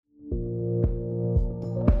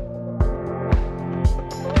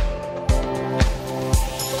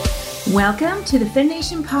Welcome to the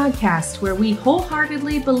FemNation podcast, where we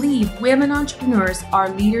wholeheartedly believe women entrepreneurs are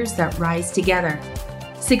leaders that rise together.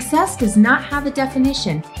 Success does not have a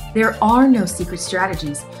definition. There are no secret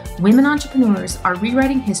strategies. Women entrepreneurs are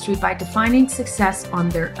rewriting history by defining success on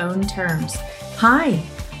their own terms. Hi,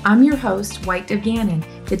 I'm your host, White Gannon,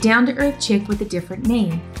 the down-to-earth chick with a different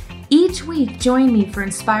name. Each week, join me for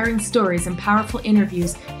inspiring stories and powerful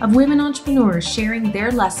interviews of women entrepreneurs sharing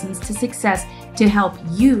their lessons to success to help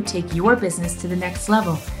you take your business to the next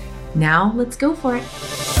level. Now, let's go for it.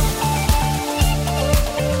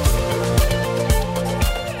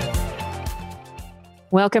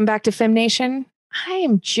 Welcome back to FemNation. I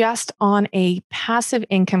am just on a passive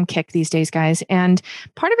income kick these days, guys. And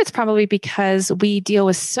part of it's probably because we deal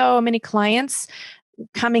with so many clients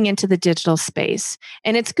coming into the digital space.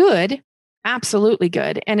 And it's good, absolutely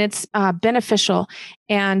good. And it's beneficial.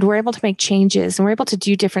 And we're able to make changes and we're able to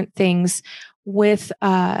do different things with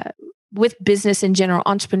business in general,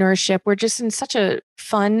 entrepreneurship. We're just in such a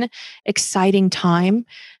fun, exciting time,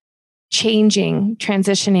 changing,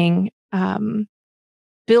 transitioning,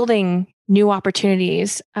 building new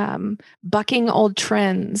opportunities, bucking old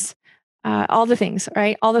trends, all the things,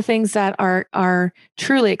 right? All the things that are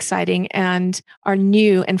truly exciting and are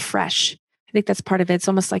new and fresh. I think that's part of it. It's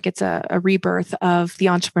almost like it's a rebirth of the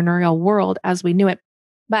entrepreneurial world as we knew it.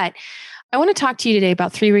 But I want to talk to you today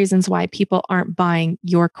about 3 reasons why people aren't buying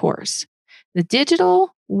your course. The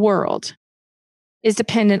digital world is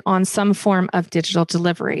dependent on some form of digital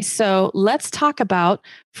delivery. So let's talk about,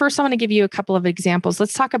 first, I want to give you a couple of examples.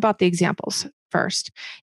 Let's talk about the examples first.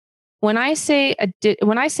 When I say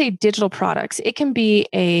digital products, it can be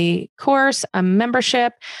a course, a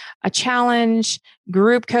membership, a challenge,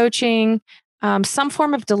 group coaching, some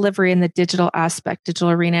form of delivery in the digital aspect,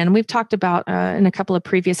 digital arena. And we've talked about in a couple of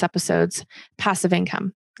previous episodes, passive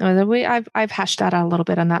income. I've hashed that out a little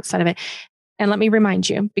bit on that side of it. And let me remind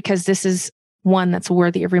you, because this is one that's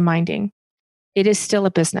worthy of reminding. It is still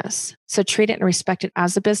a business. So treat it and respect it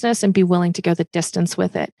as a business and be willing to go the distance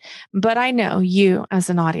with it. But I know you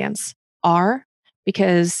as an audience are,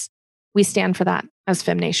 because we stand for that as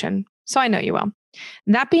FemNation. So I know you will.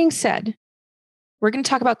 That being said, we're going to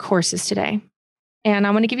talk about courses today. And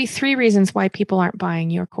I want to give you 3 reasons why people aren't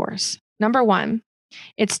buying your course. Number 1,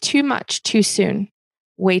 it's too much, too soon,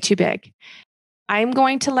 way too big. I'm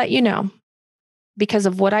going to let you know, because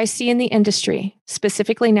of what I see in the industry,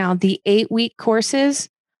 specifically now, the 8-week courses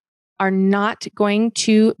are not going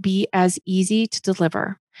to be as easy to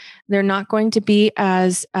deliver. They're not going to be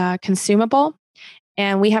as consumable.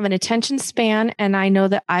 And we have an attention span, and I know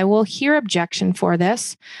that I will hear objection for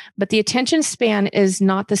this, but the attention span is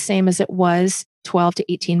not the same as it was 12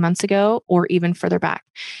 to 18 months ago or even further back.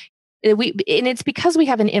 And it's because we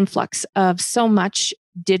have an influx of so much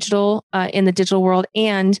digital in the digital world,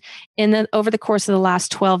 and over the course of the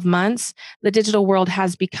last 12 months, the digital world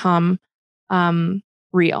has become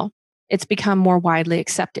real. It's become more widely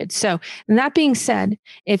accepted. So that being said,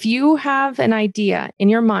 if you have an idea in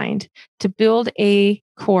your mind to build a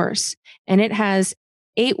course and it has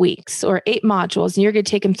 8 weeks or 8 modules, and you're going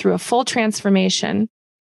to take them through a full transformation,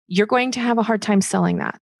 you're going to have a hard time selling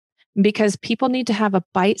that, because people need to have a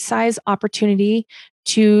bite-sized opportunity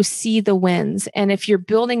to see the wins. And if you're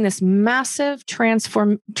building this massive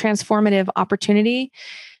transformative opportunity,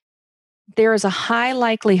 there is a high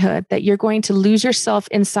likelihood that you're going to lose yourself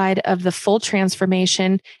inside of the full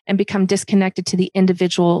transformation and become disconnected to the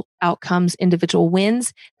individual outcomes, individual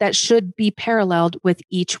wins that should be paralleled with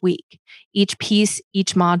each week, each piece,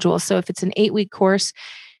 each module. So if it's an 8-week course,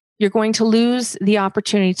 you're going to lose the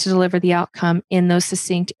opportunity to deliver the outcome in those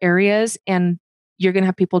succinct areas, and you're going to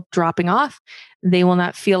have people dropping off. They will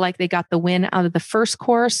not feel like they got the win out of the first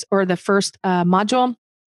course or the first module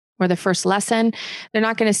or the first lesson. They're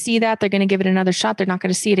not going to see that. They're going to give it another shot. They're not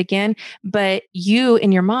going to see it again. But you,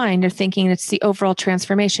 in your mind, are thinking it's the overall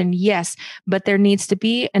transformation. Yes, but there needs to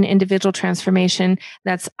be an individual transformation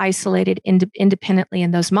that's isolated independently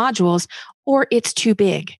in those modules, or it's too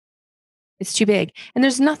big. It's too big. And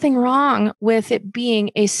there's nothing wrong with it being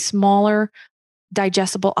a smaller,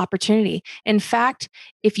 digestible opportunity. In fact,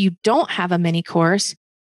 if you don't have a mini course,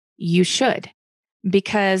 you should,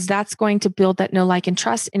 because that's going to build that know, like, and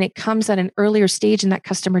trust. And it comes at an earlier stage in that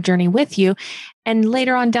customer journey with you. And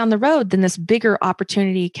later on down the road, then this bigger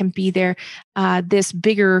opportunity can be there. This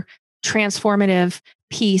bigger transformative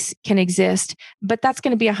piece can exist, but that's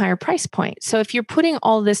going to be a higher price point. So if you're putting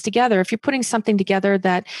all this together, if you're putting something together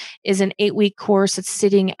that is an 8-week course that's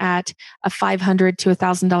sitting at a $500 to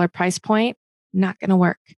 $1,000 price point, Not going to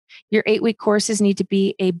work. Your 8-week courses need to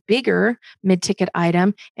be a bigger mid-ticket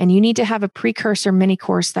item, and you need to have a precursor mini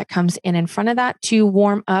course that comes in front of that to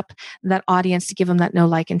warm up that audience, to give them that know,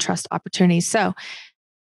 like, and trust opportunity. So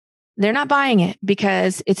they're not buying it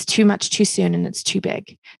because it's too much too soon and it's too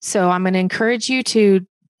big. So I'm going to encourage you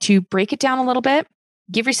to break it down a little bit.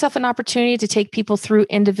 Give yourself an opportunity to take people through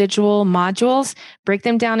individual modules, break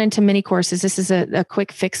them down into mini courses. This is a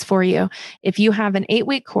quick fix for you. If you have an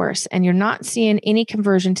 8-week course and you're not seeing any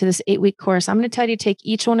conversion to this 8-week course, I'm going to tell you to take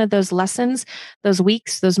each one of those lessons, those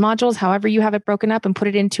weeks, those modules, however you have it broken up, and put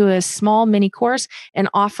it into a small mini course and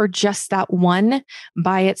offer just that one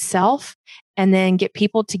by itself. And then get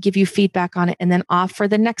people to give you feedback on it, and then offer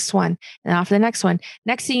the next one and offer the next one.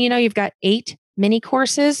 Next thing you know, you've got 8 mini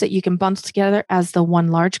courses that you can bundle together as the one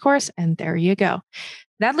large course. And there you go.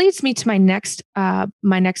 That leads me to my next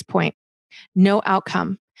point. No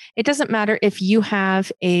outcome. It doesn't matter if you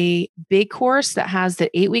have a big course that has the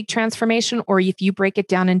 8-week transformation, or if you break it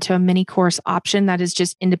down into a mini course option that is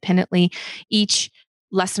just independently each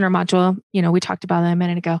lesson or module. We talked about that a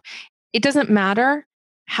minute ago. It doesn't matter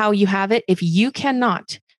how you have it. If you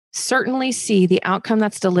cannot certainly see the outcome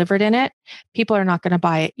that's delivered in it, people are not going to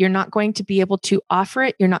buy it. You're not going to be able to offer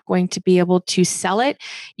it. You're not going to be able to sell it.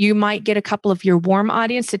 You might get a couple of your warm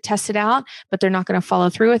audience to test it out, but they're not going to follow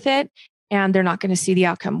through with it. And they're not going to see the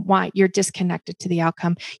outcome. Why? You're disconnected to the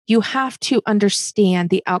outcome. You have to understand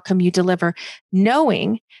the outcome you deliver,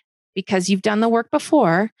 knowing, because you've done the work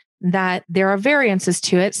before, that there are variances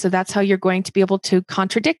to it. So that's how you're going to be able to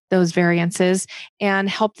contradict those variances and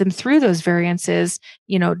help them through those variances,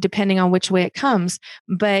 depending on which way it comes.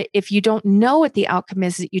 But if you don't know what the outcome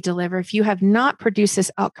is that you deliver, if you have not produced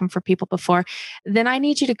this outcome for people before, then I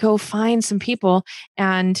need you to go find some people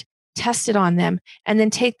and test it on them, and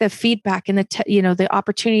then take the feedback and the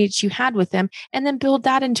opportunity that you had with them, and then build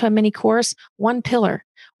that into a mini course, one pillar,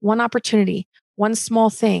 one opportunity, one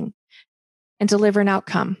small thing, and deliver an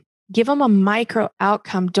outcome. Give them a micro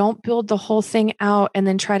outcome. Don't build the whole thing out and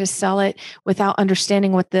then try to sell it without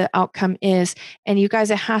understanding what the outcome is. And you guys,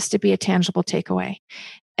 it has to be a tangible takeaway.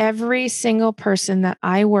 Every single person that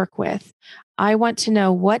I work with, I want to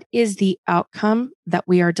know, what is the outcome that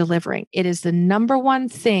we are delivering? It is the number one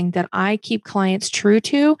thing that I keep clients true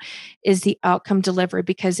to, is the outcome delivery.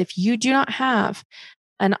 Because if you do not have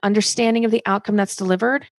an understanding of the outcome that's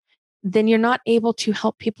delivered, then you're not able to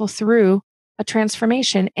help people through a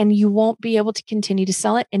transformation, and you won't be able to continue to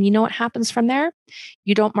sell it. And you know what happens from there?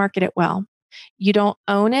 You don't market it well. You don't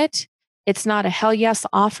own it. It's not a hell yes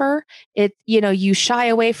offer. You shy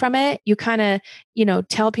away from it. You kind of,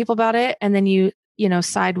 tell people about it, and then you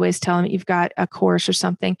sideways tell them you've got a course or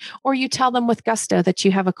something, or you tell them with gusto that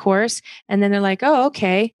you have a course, and then they're like, oh,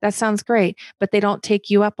 okay, that sounds great. But they don't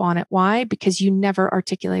take you up on it. Why? Because you never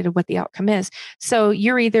articulated what the outcome is. So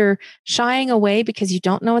you're either shying away because you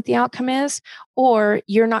don't know what the outcome is, or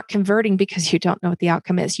you're not converting because you don't know what the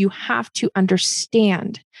outcome is. You have to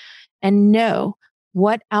understand and know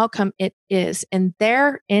what outcome it is. And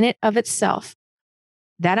there, in it of itself,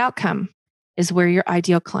 that outcome is where your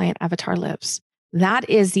ideal client avatar lives. That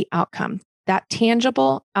is the outcome, that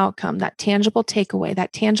tangible outcome, that tangible takeaway,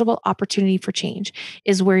 that tangible opportunity for change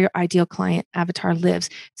is where your ideal client avatar lives.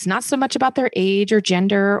 It's not so much about their age or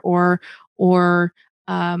gender or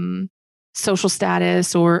social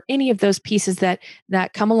status or any of those pieces that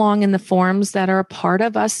come along in the forms that are a part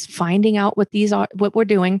of us finding out what we're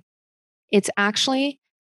doing. It's actually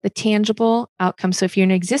the tangible outcome. So if you're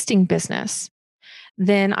an existing business,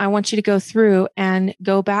 then I want you to go through and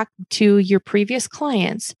go back to your previous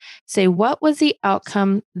clients, say, what was the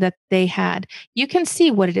outcome that they had? You can see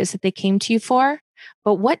what it is that they came to you for,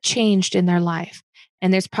 but what changed in their life?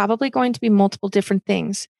 And there's probably going to be multiple different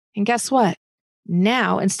things. And guess what?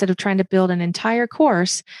 Now, instead of trying to build an entire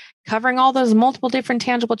course covering all those multiple different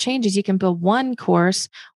tangible changes, you can build one course,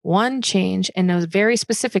 one change, and know very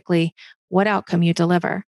specifically what outcome you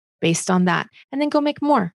deliver based on that, and then go make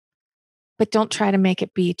more. But don't try to make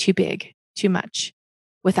it be too big, too much,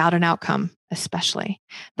 without an outcome, especially.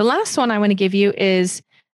 The last one I want to give you is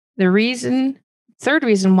third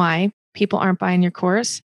reason why people aren't buying your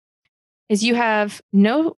course is you have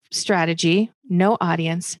no strategy, no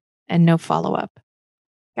audience, and no follow-up.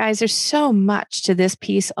 Guys, there's so much to this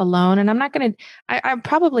piece alone, and I'm not going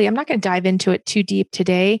to dive into it too deep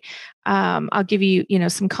today. I'll give you,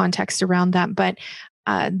 some context around that, but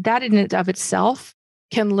that in and of itself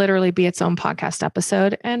can literally be its own podcast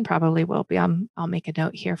episode, and probably will be. I'll make a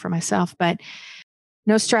note here for myself, but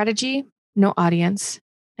no strategy, no audience,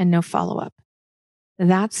 and no follow-up.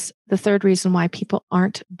 That's the third reason why people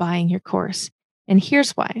aren't buying your course. And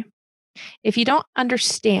here's why. If you don't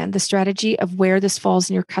understand the strategy of where this falls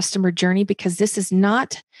in your customer journey, because this is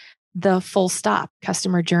not the full stop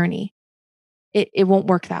customer journey, it won't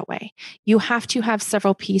work that way. You have to have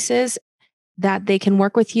several pieces that they can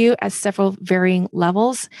work with you at several varying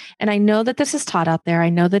levels. And I know that this is taught out there. I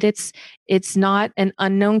know that it's not an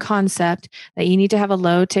unknown concept that you need to have a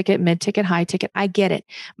low ticket, mid ticket, high ticket. I get it.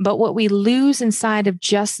 But what we lose inside of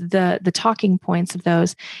just the talking points of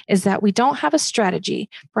those is that we don't have a strategy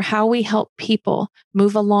for how we help people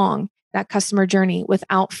move along that customer journey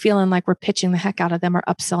without feeling like we're pitching the heck out of them or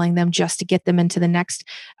upselling them just to get them into the next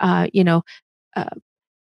uh,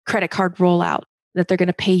 credit card rollout that they're going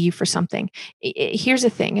to pay you for something. Here's the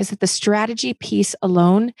thing is that the strategy piece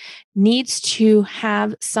alone needs to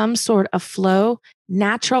have some sort of flow,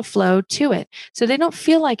 natural flow to it. So they don't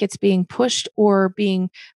feel like it's being pushed or being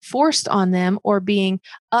forced on them or being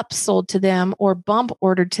upsold to them or bump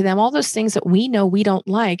ordered to them. All those things that we know we don't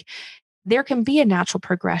like. There can be a natural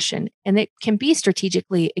progression and it can be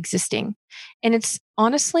strategically existing. And it's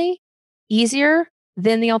honestly easier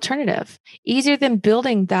than the alternative, easier than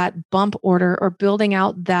building that bump order or building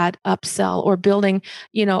out that upsell or building,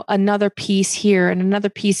 another piece here and another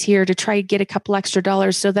piece here to try to get a couple extra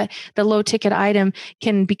dollars so that the low ticket item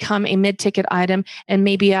can become a mid ticket item. And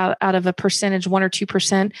maybe out of a percentage, 1 or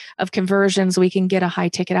 2% of conversions, we can get a high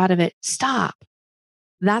ticket out of it. Stop.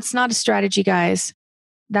 That's not a strategy, guys.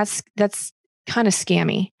 That's kind of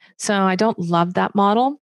scammy. So I don't love that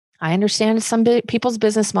model. I understand some people's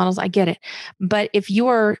business models. I get it. But if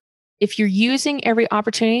you're using every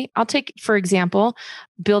opportunity, I'll take, for example,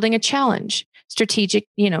 building a challenge. Strategic,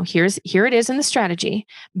 here it is in the strategy,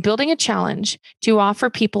 building a challenge to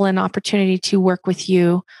offer people an opportunity to work with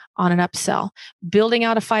you on an upsell, building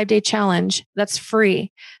out a 5-day challenge that's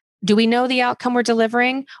free. Do we know the outcome we're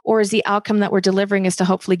delivering, or is the outcome that we're delivering is to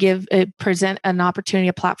hopefully present an opportunity,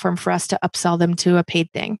 a platform for us to upsell them to a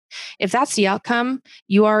paid thing? If that's the outcome,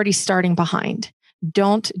 you are already starting behind.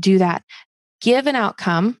 Don't do that. Give an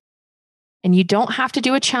outcome, and you don't have to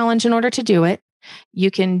do a challenge in order to do it.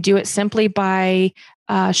 You can do it simply by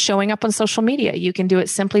showing up on social media. You can do it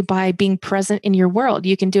simply by being present in your world.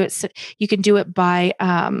 You can do it. You can do it by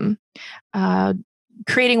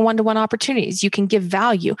creating one-to-one opportunities. You can give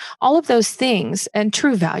value, all of those things, and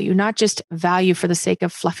true value, not just value for the sake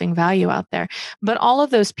of fluffing value out there, but all of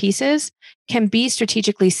those pieces can be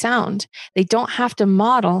strategically sound. They don't have to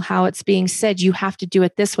model how it's being said. You have to do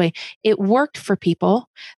it this way. It worked for people.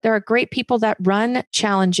 There are great people that run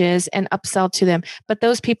challenges and upsell to them, but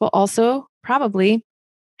those people also probably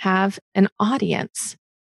have an audience.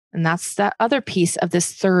 And that's that other piece of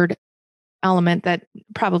this third element that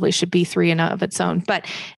probably should be 3 in of its own, but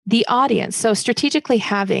the audience. So strategically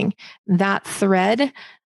having that thread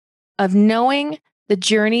of knowing the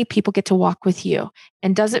journey people get to walk with you.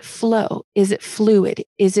 And does it flow? Is it fluid?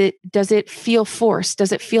 Does it feel forced?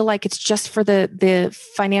 Does it feel like it's just for the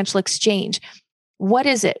financial exchange? What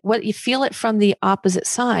is it? What you feel it from the opposite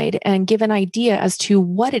side and give an idea as to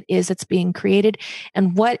what it is that's being created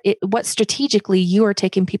and what strategically you are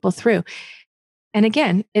taking people through. And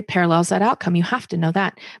again, it parallels that outcome. You have to know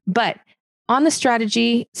that. But on the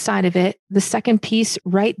strategy side of it, the second piece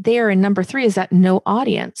right there in number 3 is that no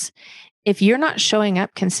audience. If you're not showing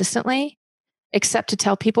up consistently, except to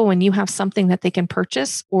tell people when you have something that they can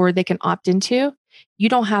purchase or they can opt into, you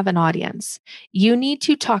don't have an audience. You need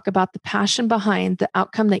to talk about the passion behind the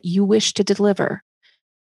outcome that you wish to deliver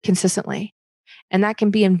consistently. And that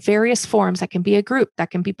can be in various forms. That can be a group,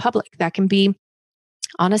 that can be public, that can be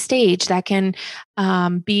on a stage, that can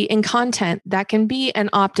be in content, that can be an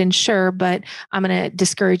opt-in, sure, but I'm going to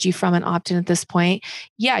discourage you from an opt-in at this point.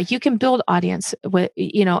 Yeah, you can build audience with,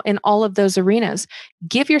 in all of those arenas.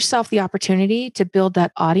 Give yourself the opportunity to build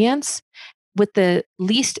that audience with the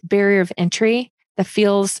least barrier of entry that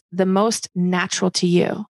feels the most natural to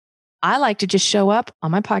you. I like to just show up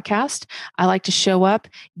on my podcast. I like to show up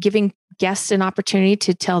giving guests an opportunity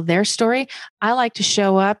to tell their story. I like to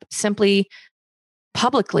show up simply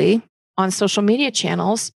publicly on social media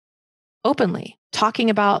channels, openly talking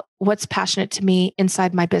about what's passionate to me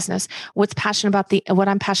inside my business, what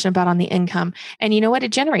I'm passionate about on the income. And you know what?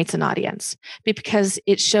 It generates an audience because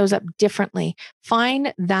it shows up differently.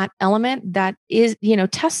 Find that element that is,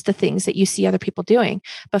 test the things that you see other people doing,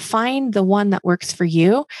 but find the one that works for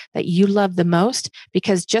you, that you love the most,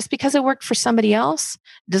 because just because it worked for somebody else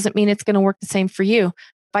doesn't mean it's going to work the same for you.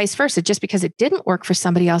 Vice versa, just because it didn't work for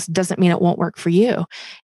somebody else doesn't mean it won't work for you.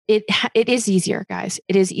 It is easier, guys.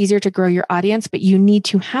 It is easier to grow your audience, but you need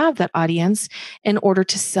to have that audience in order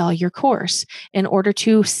to sell your course, in order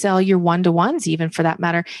to sell your one-to-ones, even for that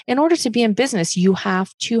matter. In order to be in business, you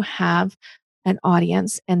have to have an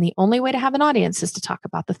audience. And the only way to have an audience is to talk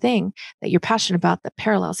about the thing that you're passionate about that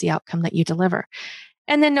parallels the outcome that you deliver.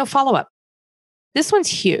 And then no follow-up. This one's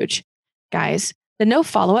huge, guys. The no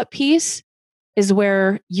follow-up piece is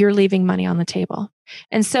where you're leaving money on the table.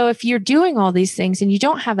 And so if you're doing all these things and you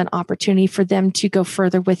don't have an opportunity for them to go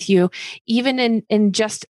further with you, even in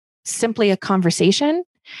just simply a conversation,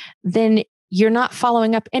 then you're not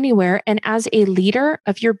following up anywhere. And as a leader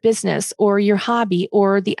of your business or your hobby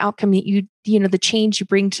or the outcome that the change you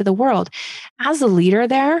bring to the world, as a leader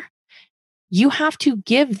there, you have to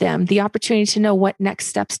give them the opportunity to know what next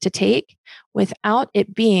steps to take without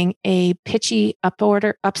it being a pitchy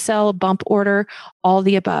upsell, bump order, all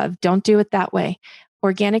the above. Don't do it that way.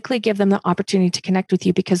 Organically give them the opportunity to connect with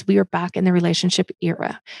you, because we are back in the relationship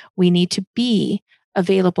era. We need to be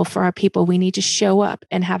available for our people. We need to show up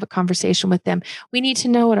and have a conversation with them. We need to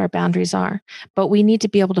know what our boundaries are, but we need to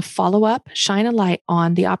be able to follow up, shine a light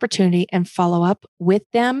on the opportunity and follow up with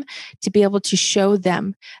them to be able to show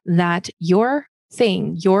them that your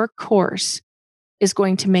thing, your course is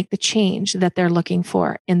going to make the change that they're looking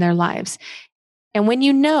for in their lives. And when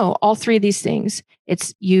you know all three of these things,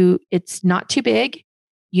 it's not too big,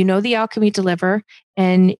 you know the outcome you deliver,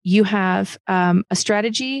 and you have a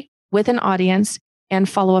strategy with an audience and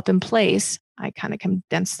follow up in place. I kind of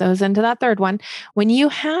condense those into that third one. When you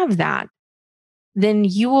have that, then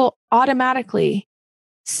you will automatically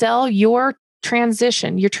sell your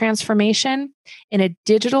transition, your transformation in a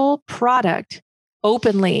digital product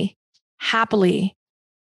openly, happily,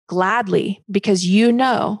 gladly, because you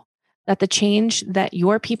know that the change that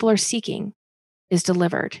your people are seeking is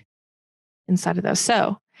delivered inside of those.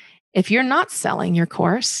 So if you're not selling your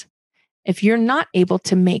course, if you're not able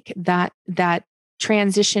to make that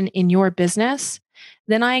transition in your business,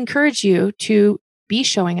 then I encourage you to be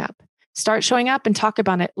showing up. Start showing up and talk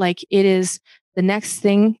about it like it is the next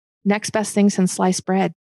best thing since sliced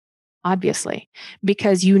bread, obviously,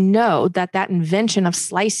 because you know that invention of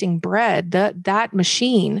slicing bread, that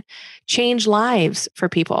machine changed lives for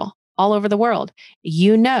people all over the world.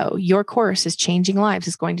 You know your course is changing lives,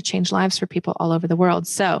 is going to change lives for people all over the world.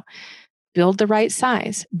 So build the right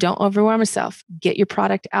size. Don't overwhelm yourself. Get your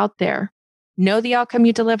product out there. Know the outcome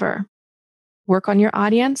you deliver. Work on your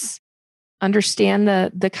audience. Understand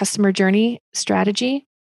the customer journey strategy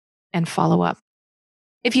and follow up.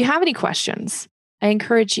 If you have any questions, I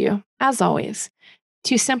encourage you, as always,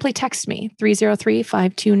 to simply text me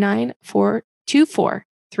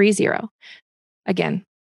 303-529-2430. Again,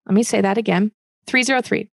 let me say that again,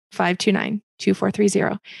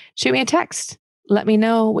 303-529-2430. Shoot me a text. Let me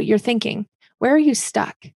know what you're thinking. Where are you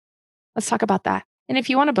stuck? Let's talk about that. And if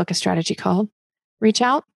you want to book a strategy call, reach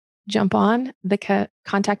out, jump on the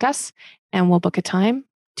contact us, and we'll book a time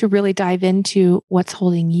to really dive into what's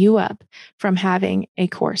holding you up from having a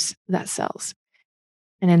course that sells.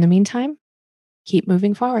 And in the meantime, keep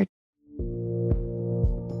moving forward.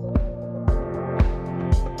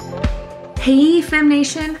 Hey,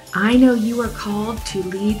 FemNation, I know you are called to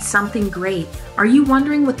lead something great. Are you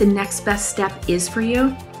wondering what the next best step is for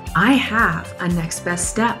you? I have a next best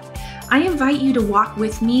step. I invite you to walk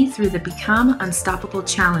with me through the Become Unstoppable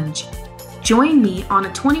Challenge. Join me on a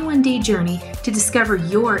 21-day journey to discover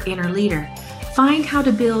your inner leader. Find how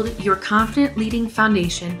to build your confident leading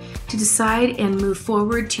foundation to decide and move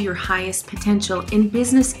forward to your highest potential in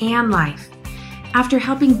business and life. After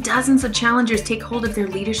helping dozens of challengers take hold of their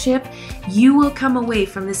leadership, you will come away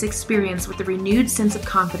from this experience with a renewed sense of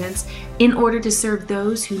confidence in order to serve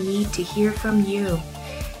those who need to hear from you.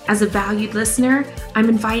 As a valued listener, I'm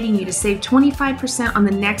inviting you to save 25% on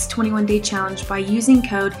the next 21-day challenge by using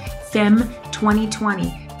code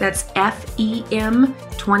FEM2020. That's FEM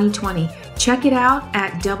 2020. Check it out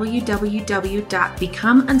at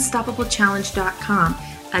www.becomeunstoppable.challenge.com.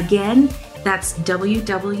 Again, that's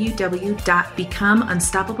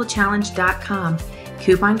www.becomeunstoppable.challenge.com.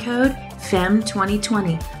 Coupon code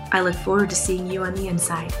FEM2020. I look forward to seeing you on the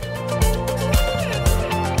inside.